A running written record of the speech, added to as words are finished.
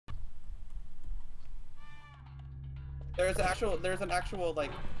There's an actual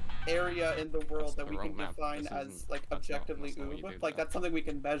like area in the world that we can define as like objectively oob. Like that's something we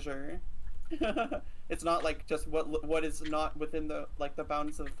can measure. It's not like just what is not within the like the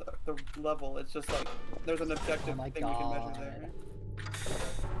bounds of the level. It's just like there's an objective thing we can measure there.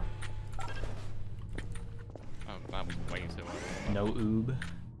 Oh, that was way too early. No oob.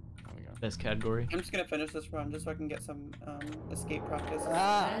 Best category. I'm just gonna finish this run just so I can get some escape practice.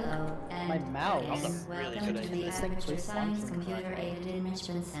 Hello, my mouse. Welcome to the Aperture Science Computer Aided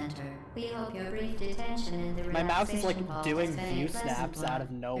Enrichment Center. We hope your brief detention in the my mouse is like relaxation doing hall has been view a pleasant snaps one. out of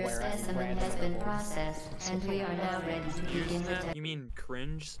nowhere. Your specimen has been processed, and we are now ready to begin the You mean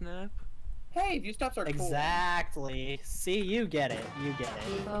cringe snap? Hey, view stops are cool. Exactly. See, you get it. You get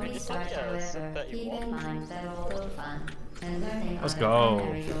it. Before we start, however, keep in mind that although fun and learning Let's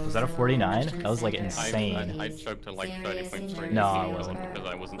go. Was that a 49? That was like I insane. choked to like 30.3. No, I wasn't. Because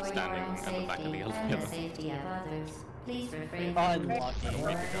I wasn't standing at the back of the elevator. Please refrain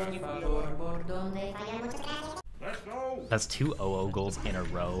Let's go! That's 2 OO goals in a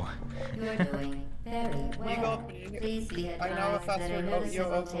row. You're doing very well. Please be advised that a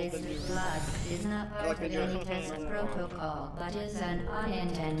noticeable taste of blood is not part of any test protocol, but is an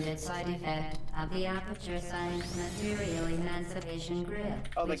unintended side effect of the Aperture Science Material Emancipation Grip,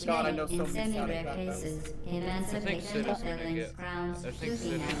 which may, in semi-rare cases, emancipate the fillings, crowns, tooth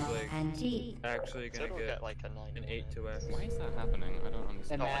enamel, and teeth. Actually gonna get like a 9. an 8 to X. Why is that happening? I don't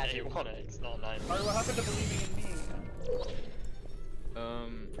understand. It's not an 8, it's not a 9. Alright, what happened to believing in me?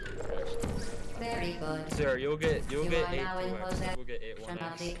 Very good. Sarah, you'll get 8 You to are now in X. We'll get 8 possession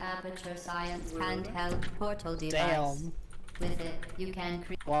of 1X. the Aperture Science handheld portal device. Damn. With it, you can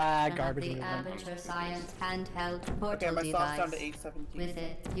create garbage the movement. Aperture Science handheld portal Okay, my stop's down to device. 817. With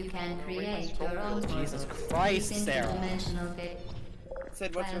it, you can create your own Jesus portals Christ, using Sarah. dimensional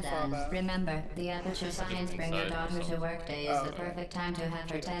Sid, what's your well saw done. about? Remember, the Aperture Science Bring Your Daughter to Work Day is Oh, the okay. perfect time to have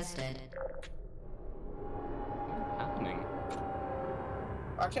her tested. What's happening?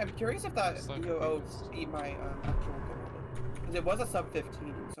 Actually, I'm curious if that EOO beat my actual goal. Because it was a sub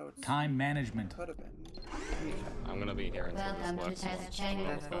 15, so it's Time management. could have been. I'm gonna be here until Welcome to this test works.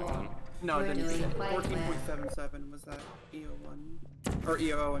 chamber 4. No, We're it didn't. doing quite well. 14.77 was that EO1. Or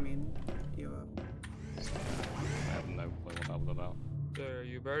EOO, I mean. EOO. I have no clue what that was about. Sarah,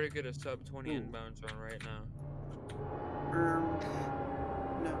 you better get a sub 20 inbounds on right now.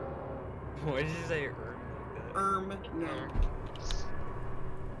 No. Why did you say like that? No.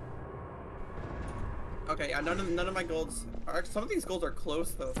 Okay, yeah, none of my goals are. Some of these goals are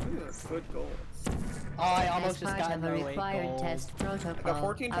close though. Some of these are good goals. Oh, I almost As just part got of a no 8 required goals. test protocol, a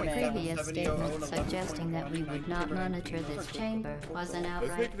 14.7, previous 70, statement 11, suggesting that we would not 19, monitor 19, this chamber was an I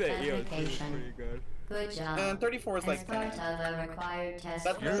outright think that EO2 is fabrication. pretty good. Good job. And 34 is As like part that. of a required test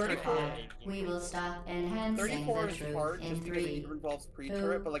That's protocol, 34. we will stop enhancing 34 the is truth hard in just because 3, it involves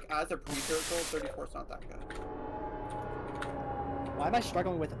pre-turret, but like as a pre-turret goal, 34 is not that good. Why am I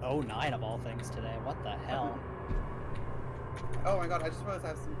struggling with 09 of all things today? What the hell? Oh my god, I just realized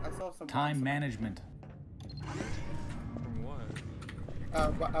I still have some Time management. From what? I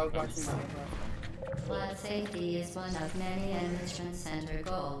was watching my Blood safety is one of many enrichment center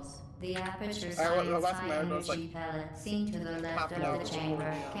goals. The Aperture I Science was watching high my own, I was energy like, pellet seen to the left half an of hour the before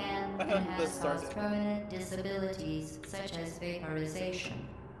chamber we, can this and has started. caused permanent disabilities such as vaporization.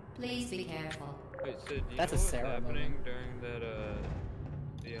 Please be careful. Wait, Sid, do you That's know a what's Sarah happening during that,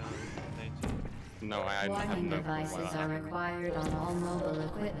 the, 19? No, I have Warning no clue why devices that are happened. required on all mobile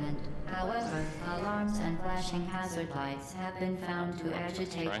equipment. However, alarms and flashing hazard lights have been found to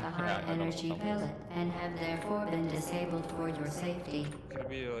agitate Right? the Yeah, I high don't know energy what that was. pellet and have therefore been disabled for your safety. Could it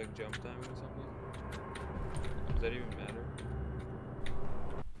be like jump time or something? Does that even matter?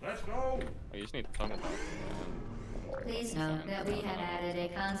 Let's go! You just need to talk about it. Please note that we have added a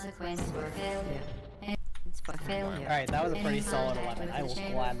consequence for failure. Alright, that was a pretty solid 11. I will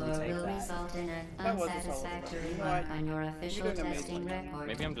gladly take will that. result in an That was a solid unsatisfactory 11. You know mark what? on your official You're doing amazing. testing record,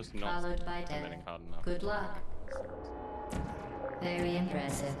 Maybe I'm just not followed by death. committing hard enough. Good luck. Very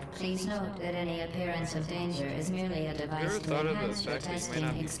impressive. Please note that any appearance of danger is merely a You ever device to thought of the enhance your fact that you testing might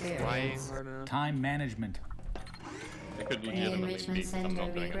not be trying experience. hard enough? Time management. It could The legitimately Enrichment be because I'm Center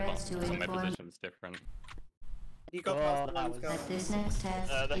not doing it regrets well. to So my inform- position's different. You go Oh, past the that ones was- go. But this next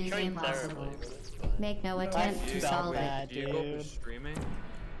test They is trained impossible. terribly, but it's fine. Make no I attempt to felt solve it. bad, Do you go for dude. streaming?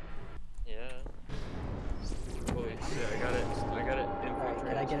 Yeah. Holy shit, I got it Alright, infiltrated.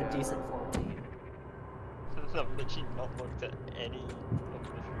 did I get a decent 14? I've literally not looked at any of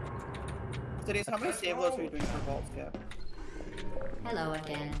the Today's how many save loads are you doing for vaults, Cap? Hello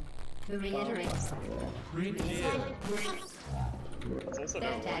again. To reiterate, It's also no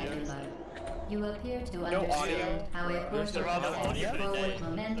audio. Spectacular. You appear to No understand audio? how a portal rather affects audio. forward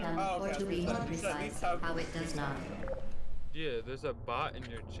momentum, Oh, or okay. to be more At least precise, how- how it does not. Yeah, there's a bot in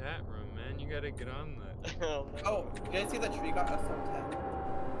your chat room, man. You gotta get on that. Oh, no. Oh, you guys see that tree got SO10?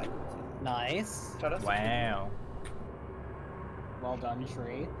 I can see that. Nice. Shout out to Wow. Well done,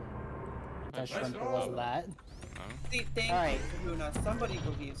 tree. That Let's shrimp go. was that. See, thank Alright. you, Kahuna. Somebody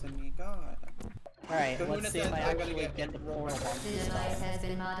believes in me. God. Alright, Kahuna let's see if says I I'm gonna actually get get the portal The bump. device has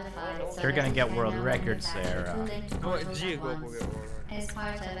been modified so You're gonna that get it world can now records, manufacture Sarah. two linked Oh, portals G at will once. get world As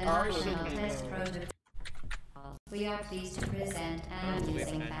part of an Alright. optional test protocol, we are pleased to present an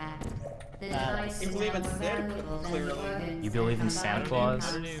amusing fact. The device You is believe now in more Santa, valuable than clearly. the organs You believe in and Santa combined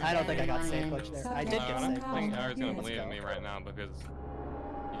Claus? incomes I don't think I got of safe everyone glitch in. there. I did I get don't safe think glitch. Ari's gonna Let's believe go. in me right now because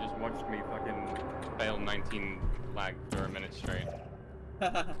he just watched me fucking fail 19 lag for a minute straight.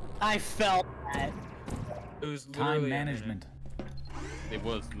 I felt that. It was Time literally management. It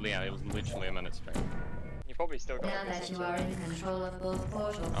was literally a minute straight. You probably still got Now that you are in control of both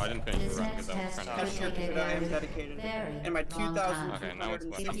portals, Oh, I didn't finish this the run next because I was test trying could That's true, take a because I am very, dedicated. very In my long time. Okay, now it's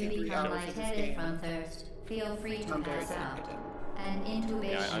If you 2,263 become hours of this lightheaded game, from thirst, feel free to I'm very pass out. dedicated. An intubation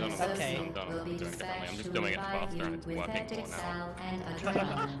Yeah, I don't know. associate I'm done. will I'm be doing it differently. I'm dispatched just to doing it revive faster you and it's with working hectic more now. sal and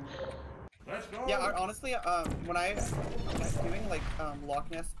adrenaline. Let's go. Yeah, honestly, when I'm doing like Loch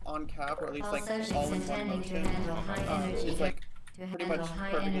Ness on cap, or at least All like sessions all in one intending to motion, handle high energy it's like to pretty handle much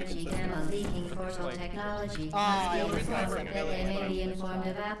high perfectly energy consistent. gamma leaking portal technology Oh, I must be was informed never that they may be village. informed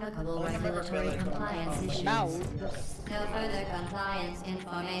of applicable I'll never regulatory village on compliance my issues. Now, No further compliance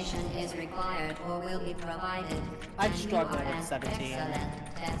information is required or will be provided. I'm and you struggling are with an 17.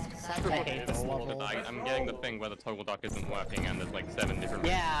 excellent test I subject. hate this level. I'm getting the thing where the toggle dock isn't working and there's like 7 different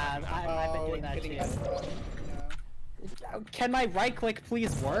Yeah, reasons happening. I've been doing getting that too. Yeah, Can my right click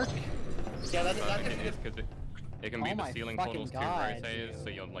please work? yeah, that's But actually it is because it can be Oh the my ceiling fucking portals too God. rotators, so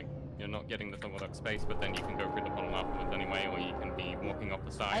you're not getting the toggle dock space, but then you can go through the portal afterwards anyway, or you can be walking off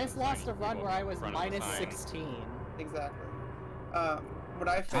the side. I just lost a run where I was minus 16. exactly. When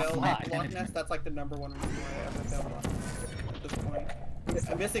I fail Fuck. Loch Ness, that's like the #1 reason why I ever fail Loch Ness at this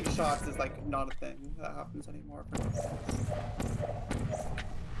point. Missing shots is like not a thing that happens anymore.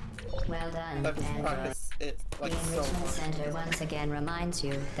 Well done, I've Android. practiced it The like so Enrichment much. Center once again reminds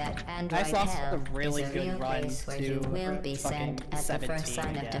you that Android just lost Hell a really is a good real run place where you to will be fucking sent at the first 17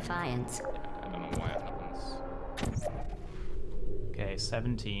 sign of again. defiance. I don't know why it happens. Okay,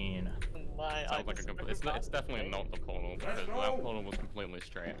 17. Sounds like it's definitely not the portal, because that portal was completely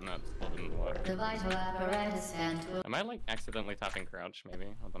straight and that still didn't work. The vital apparatus and tool Am I like accidentally tapping crouch, maybe?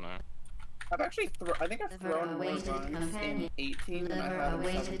 I don't know. I've actually I think I've Deliver thrown a more weighted runs companion. in 18 than I Deliver have a in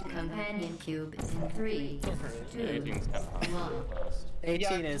weighted 17. companion cube in 3, 2, 18's kind of hard to 1. go fast.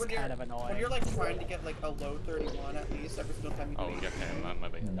 18 is when kind you're- of annoying. When you're like trying to get like a low 31 at least every single time you do Oh, 18. yeah, okay, that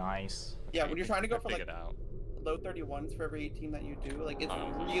might be. Nice. Yeah, when you're trying to go for I like figured out. low 31s for every 18 that you do, like it's Oh.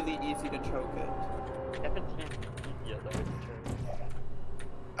 really easy to choke it. 17 yeah, that would be true.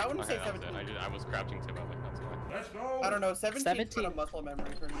 I wouldn't Okay, say that was 17. it. I was crouching too early, that's why. Let's go. I don't know, 17 is 17. kind of muscle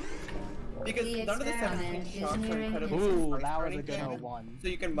memory for me. Because The none of the 17 experiment is shots are nearing incredibly its Ooh, precise that or was a good anything. one. So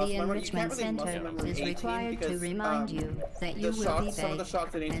you can The muscle memory. You Enrichment can't really muscle Center memory is 18 required because to remind you that you the will shots, be some of the baked,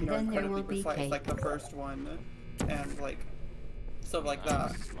 shots in 18 and are then there incredibly will be precise, cake. like the first one, and like stuff like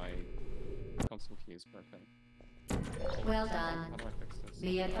that. My console key is broken. Well How done. do I fix this?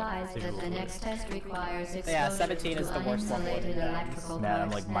 Be advised that the next test requires exposure Yeah, 17 is to the worst level uninsulated in games. electrical Man, I'm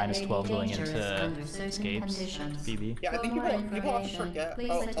parts like that minus may be 12 going dangerous into under certain escapes. conditions. BB. Yeah, I For think more people often information, forget. please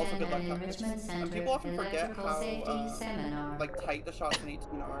Oh, also attend good luck, an Tucker. Enrichment Center People often forget electrical how safety seminar. like tight the shots in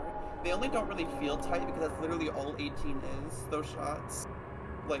 18 are. They only don't really feel tight because that's literally all 18 is. Those shots,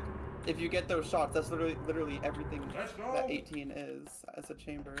 like if you get those shots, that's literally everything Let's go. that 18 is as a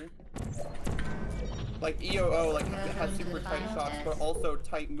chamber. Like EOO, like it has super tight shots, but also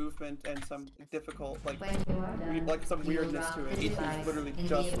tight movement and some difficult, like When you are done, like some you weirdness drop to it. the 18 is device literally in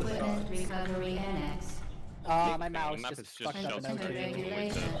just the the equipment shots. recovery annex. My mouse map is just just fucked up an sheltered. O2.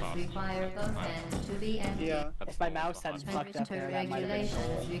 Regulations require both ends to be empty. Yeah. If my mouse hadn't fucked up there, that might have been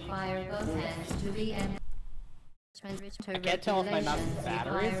Regulations cool. require both ends to be empty. I can't tell if my mouse's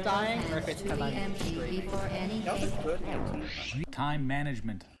battery is dying or if it's because I'm streaming. Before any That was cake. good 18. Time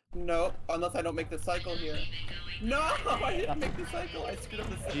management. No, unless I don't make the cycle here. No, I didn't make the cycle. I screwed up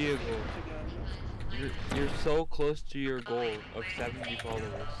the cycle Diego. again. You're so close to your goal of 70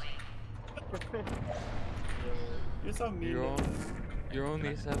 followers. You're so mean. You're, to me. you're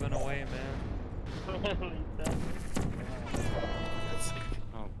only 7 away, man.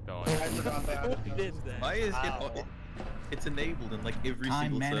 Oh god. I forgot that. Who did that? Why is Wow. it's enabled in like every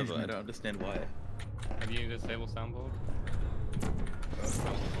Time single server? I management. don't understand why. Have you disabled soundboard? Go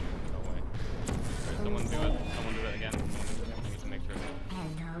away. Someone do it. Someone do it again. I need to make sure.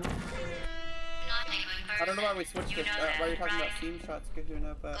 I don't know why we switched it, why you're talking about seam shots,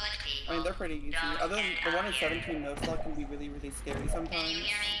 Kahuna, but I mean, they're pretty easy. Other than the one in 17 no slot can be really, really scary sometimes.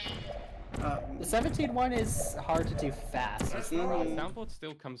 The 17 one is hard to do fast. Soundboard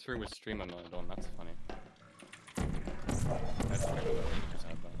still comes through with streamer mode on, that's funny. That's pretty cool.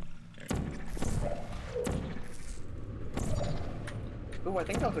 Ooh, I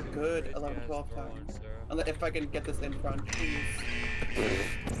think that was a good 11-12 time. If I can get this in front, please.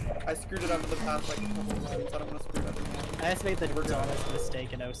 I screwed it up in the past like a couple of times. I don't want to screw it up again. I just made the dumbest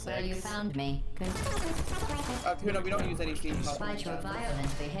mistake in 06. Well, you found me. Kahuna, we don't use any feet. Despite your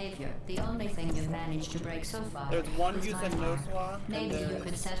violent behavior, the only thing you've managed to break so far. There's one is use my and no heart. swap. Maybe you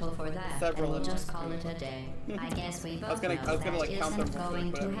could settle for that, and we'll just call it a day. I guess we both know that like, count isn't them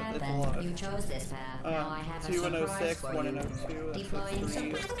going quick, to but happen. You chose this path. Now I have a 2 in surprise 06, for 1 in you. 02, Deploying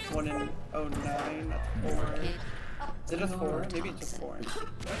that's 3, 1 in 09, that's 4. Is it just 4? Maybe it's just 4.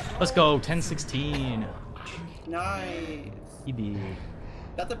 Let's go, 10-16. Nice. PB.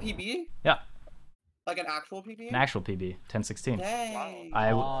 That's a PB? Yeah. Like an actual PB? An actual PB, 10-16. Dang.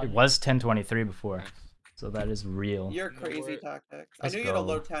 It was 10-23 before, so that is real. You're crazy tactics. Let's I knew you had a go.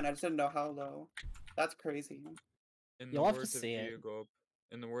 low 10, I just didn't know how low. That's crazy. You'll have to see it.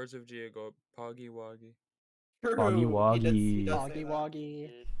 In the words of Giagob, Poggy Woggy. True. Woggy He woggy. does say Poggy that. Woggy.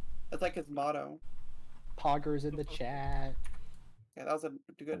 That's like his motto. Poggers in the chat. Yeah, that was a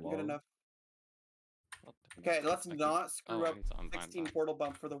good enough. What the Okay, fuck? let's not screw up I'm fine, 16 fine. portal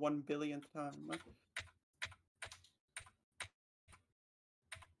bump for the 1 billionth time.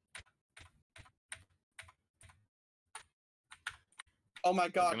 Oh my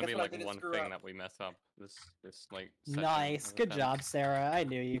god, It's gonna guess be what I like didn't one screw thing up. that we mess up. This like section Nice. of Good attempts. job, Sarah. I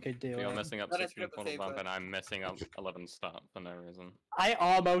knew you could do You're it. messing up Then I 16 screwed up the portal save bump button. and I'm messing up 11 start for no reason. I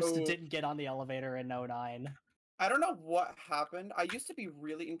almost Oh. didn't get on the elevator in 09. I don't know what happened. I used to be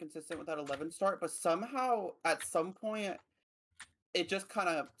really inconsistent with that 11 start, but somehow at some point it just kind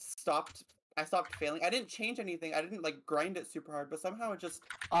of stopped. I stopped failing. I didn't change anything. I didn't like grind it super hard, but somehow it just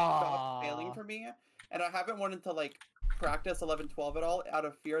stopped failing for me. And I haven't wanted to like practice 11-12 at all out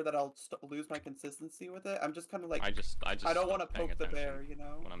of fear that I'll lose my consistency with it. I'm just kind of like I just I don't want to stopped paying poke the bear, attention you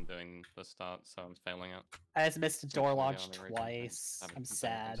know. when I'm doing the start, so I'm failing it. I just missed a It's door actually the launch only reason twice. I haven't I'm been paying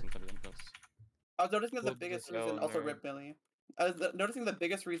sad. attention to the inputs. I was noticing that the Hold biggest the reason, also cell, Rip Millie. I was noticing the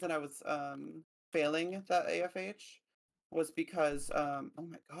biggest reason I was failing that AFH was because oh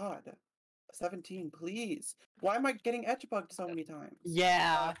my god, 17, please. Why am I getting edge bugged so many times?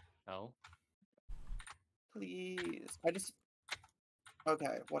 Yeah. Oh. Please,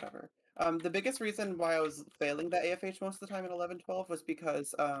 okay, whatever. The biggest reason why I was failing that AFH most of the time in 11-12 was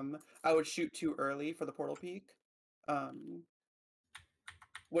because I would shoot too early for the portal peak.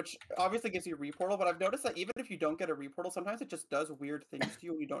 Which obviously gives you reportal, but I've noticed that even if you don't get a reportal, sometimes it just does weird things to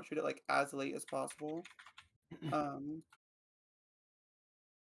you when you don't shoot it like as late as possible.